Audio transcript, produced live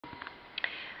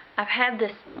I've had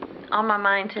this on my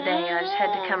mind today. I just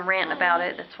had to come rant about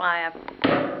it. That's why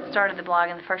I started the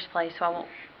blog in the first place, so I won't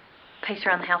pace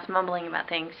around the house mumbling about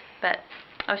things. But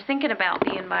I was thinking about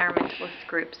the environmentalist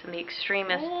groups and the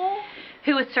extremists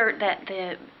who assert that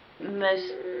the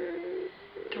most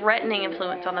threatening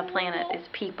influence on the planet is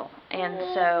people. And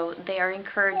so they are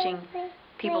encouraging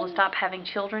people to stop having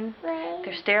children.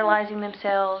 They're sterilizing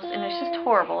themselves, and it's just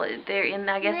horrible.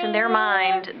 I guess in their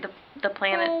mind, the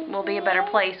planet will be a better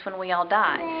place when we all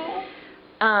die.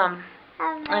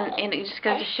 And it just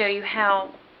goes to show you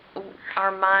how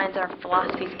our minds, our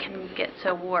philosophies can get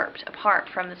so warped apart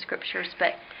from the scriptures.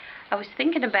 But I was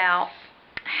thinking about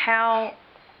how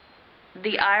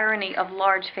the irony of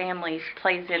large families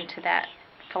plays into that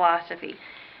philosophy.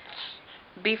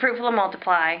 Be fruitful and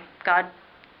multiply, God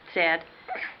said.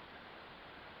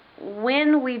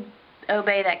 When we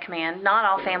obey that command, not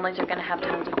all families are going to have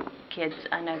tons of kids,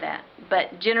 I know that.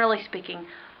 But generally speaking,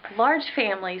 large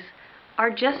families are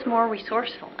just more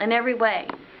resourceful in every way.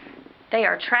 They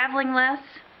are traveling less.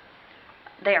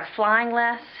 They are flying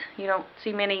less. You don't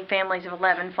see many families of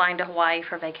 11 flying to Hawaii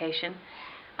for vacation.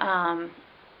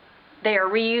 They are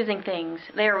reusing things.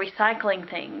 They are recycling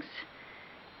things.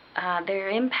 Their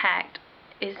impact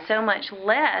is so much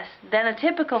less than a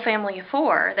typical family of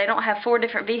 4. They don't have 4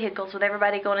 different vehicles with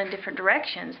everybody going in different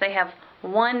directions. They have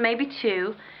 1, maybe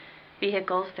 2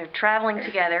 vehicles. They're traveling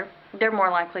together. They're more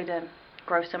likely to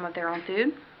grow some of their own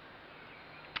food.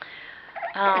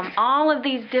 All of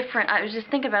these different, I was just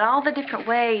thinking about all the different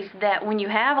ways that when you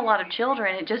have a lot of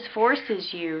children, it just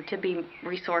forces you to be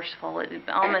resourceful,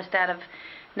 almost out of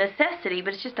necessity,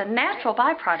 but it's just a natural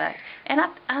byproduct. And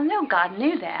I know God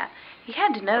knew that. He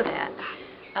had to know that.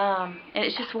 And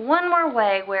it's just one more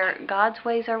way where God's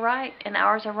ways are right and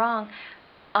ours are wrong.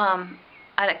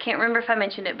 I can't remember if I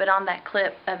mentioned it, but on that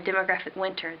clip of Demographic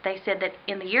Winter, they said that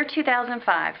in the year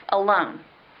 2005 alone,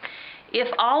 if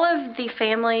all of the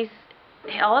families,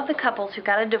 all of the couples who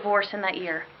got a divorce in that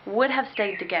year would have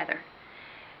stayed together,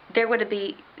 there would have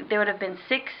been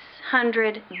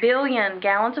 600 billion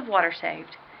gallons of water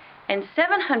saved and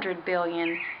 700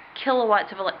 billion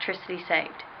kilowatts of electricity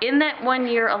saved in that 1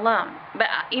 year alone. But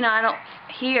I don't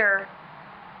hear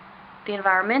the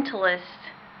environmentalists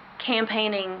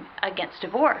campaigning against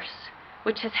divorce,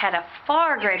 which has had a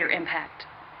far greater impact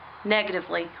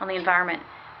negatively on the environment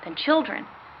than children.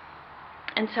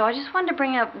 And so I just wanted to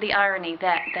bring up the irony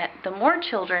that the more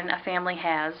children a family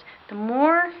has, the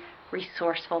more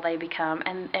resourceful they become,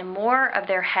 and more of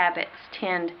their habits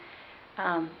tend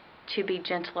to be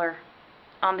gentler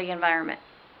on the environment.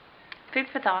 Food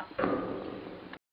for thought.